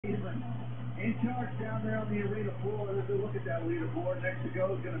In charge down there on the arena floor. Let's look at that leaderboard. Next to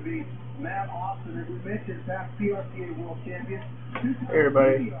go is going to be Matt Austin, as we mentioned, past PRCA World Champion. Hey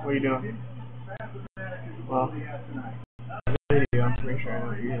everybody, what are you doing? Well, video, I'm pretty sure I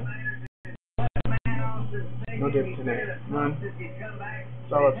know what you're doing. No dip today. None.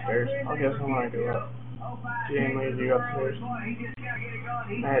 It's all upstairs. I'll guess when I go up. She ain't lazy upstairs. I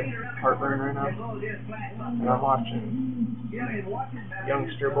had heartburn right now. And I'm watching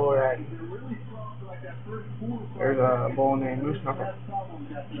youngster boy at there's a bull named Moose Knuckle.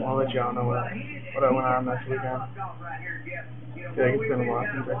 So I'll let y'all know what I went on this weekend. I feel like it's been a while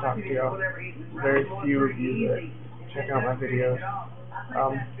since I talked to y'all. Very few of you that check out my videos.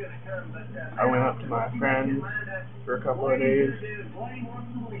 I went up to my friends for a couple of days.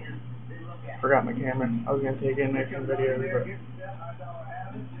 Forgot my camera. I was going to take it and make some videos, but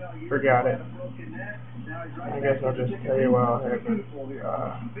forgot it. I guess I'll just tell you what happened.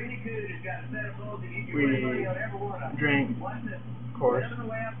 We drank, of course.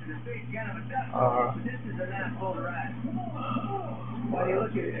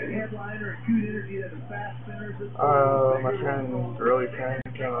 My friend, girly friend,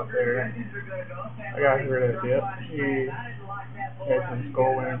 came up there. I got her to dip. She had some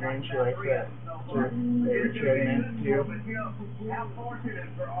skull wintergreen. She likes that. It's her favorite. She had mint too.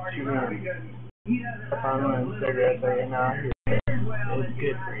 She went up on one cigarettes every now and then. It's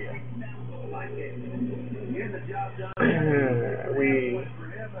good for you.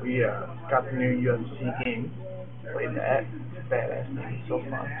 We got the new UFC game. Played that. It's a badass game. So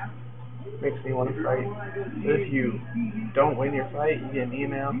fun. Makes me want to fight. If you don't win your fight, you get an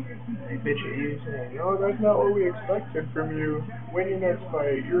email. They bitch at you saying, "Oh, that's not what we expected from you. Win your next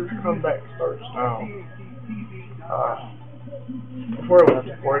fight. Your comeback starts now." Before I went up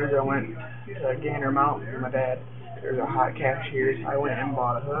to Portage, I went to Gainer Mountain with my dad. There's a hot cashier's. I went and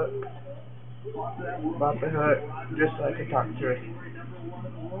bought a hook. Bought the hook just so I could talk to her.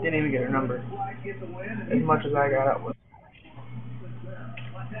 Didn't even get her number. As much as I got up with.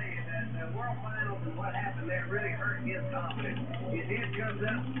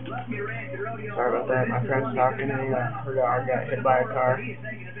 Sorry about that. My friend's talking and her dog got hit by a car.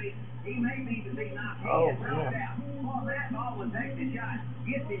 Oh, yeah.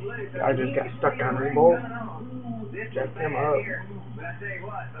 I just got stuck on the bowl. Jacked him up.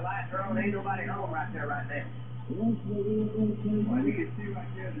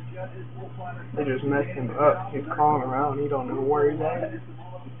 They just messed him up. He's crawling around. He don't know where he's at.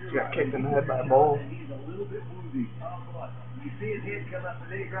 He got kicked in the head by a bull.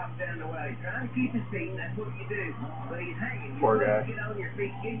 Poor guy.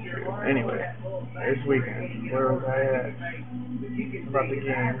 Anyway, this weekend, where was I at? About the game.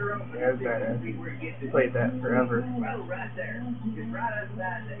 Yeah, it was badass. Played that forever.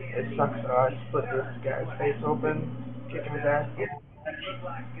 It sucks though. I split this guy's face open, kicking his ass.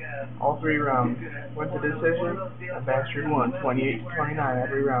 All 3 rounds. Went to decision. The bastard won 28-29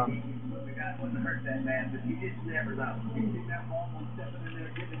 every round.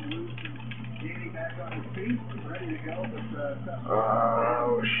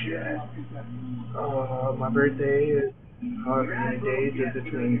 Oh shit. My birthday is however many days is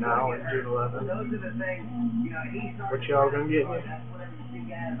between now and June 11th. What y'all gonna get me?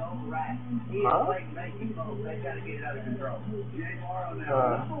 Huh?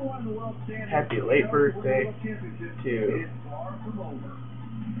 Happy late birthday to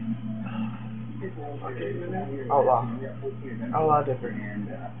Outlaw Dipper.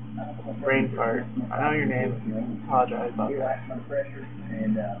 Brain fart. I know your name. Apologize about that.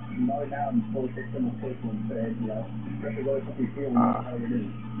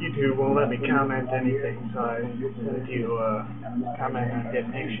 YouTube won't let me comment anything, so I sent you comment on Dip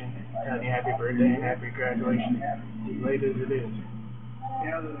Nation, telling you happy birthday and happy graduation, late as it is.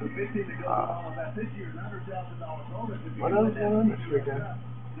 What else going on this weekend?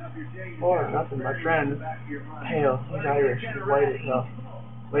 Oh, nothing. My friend, Hale, he's Irish, he's white as hell,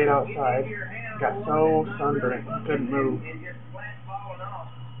 laid outside, got so sunburnt, couldn't move.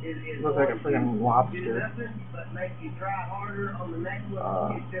 Looked like a freaking lobster.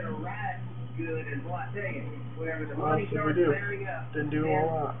 What else did we do? Didn't do a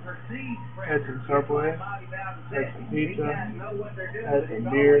whole lot. Had some Subway, had some pizza, had some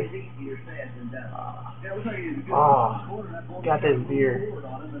beer. Got this beer.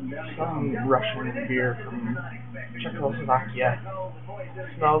 Some Russian beer from Czechoslovakia.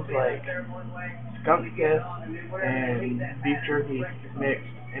 Smells like skunk piss and beef jerky mixed.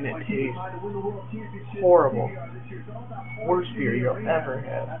 and it tastes horrible. Worst beer you'll ever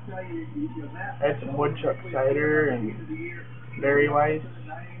have. I had some woodchuck cider and berry weiss.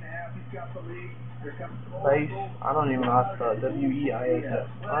 Weiss, I don't even know how to spell it. Weiss.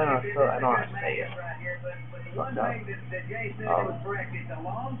 I don't know how to say it. Fucked up.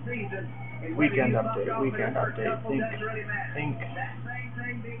 Weekend update. Think.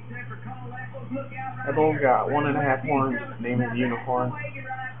 That bull's got 1.5 horns. His name is Unicorn.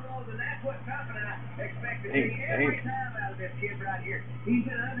 Think.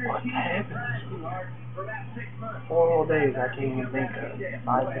 What happened this week? 4 whole days, I can't even think of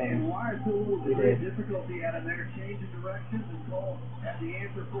 5 things we did.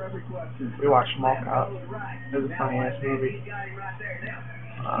 We watched Smoke Out. It was a funny ass movie.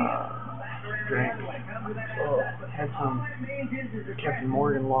 Drank. Had some Captain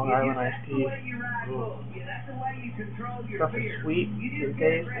Morgan Long Island iced tea. Stuff is sweet, it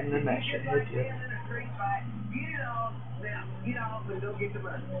tastes, and then that shit hits you.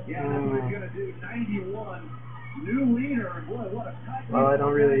 Well, I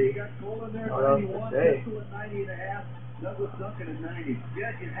don't really know what else to say.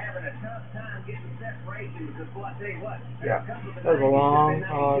 Yeah, that was a long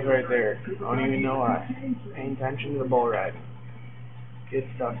pause right there. I don't even know why. Paying attention to the bull riding. Good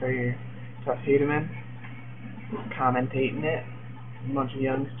stuff right here. Tough Hedeman, commentating it. A bunch of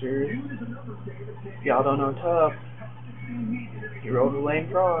youngsters. If y'all don't know Tough, he rode with Lane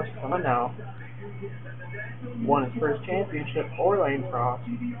Frost. Come on now. Won his first championship for Lane Frost.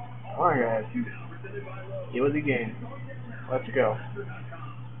 Come on, guys. It was a game. Let's go.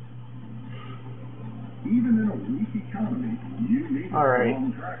 Alright.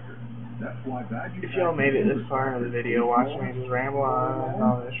 If y'all made it this far into the video, watching me just ramble on and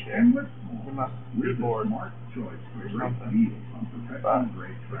all this shit, you must be bored or something. But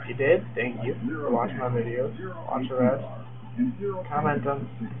if you did, thank you for watching my videos. Watch the rest. Comment on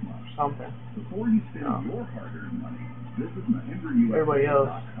something. Everybody else.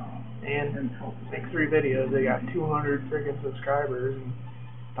 And make 3 videos. They got 200 freaking subscribers and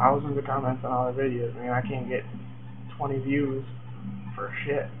thousands of comments on all their videos. I mean, I can't get 20 views for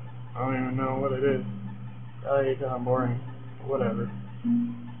shit. I don't even know what it is. Probably kind of boring. Whatever.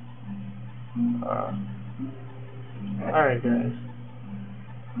 Alright, guys.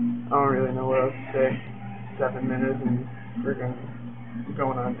 I don't really know what else to say. 7 minutes and freaking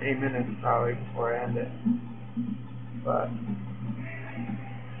going on 8 minutes probably before I end it. But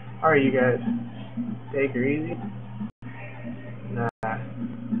alright, you guys. Take her easy. Nah.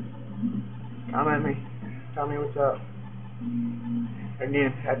 Comment me. Tell me what's up.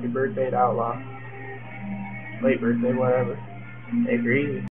 Again, happy birthday to Outlaw. Late birthday, whatever. Take her easy.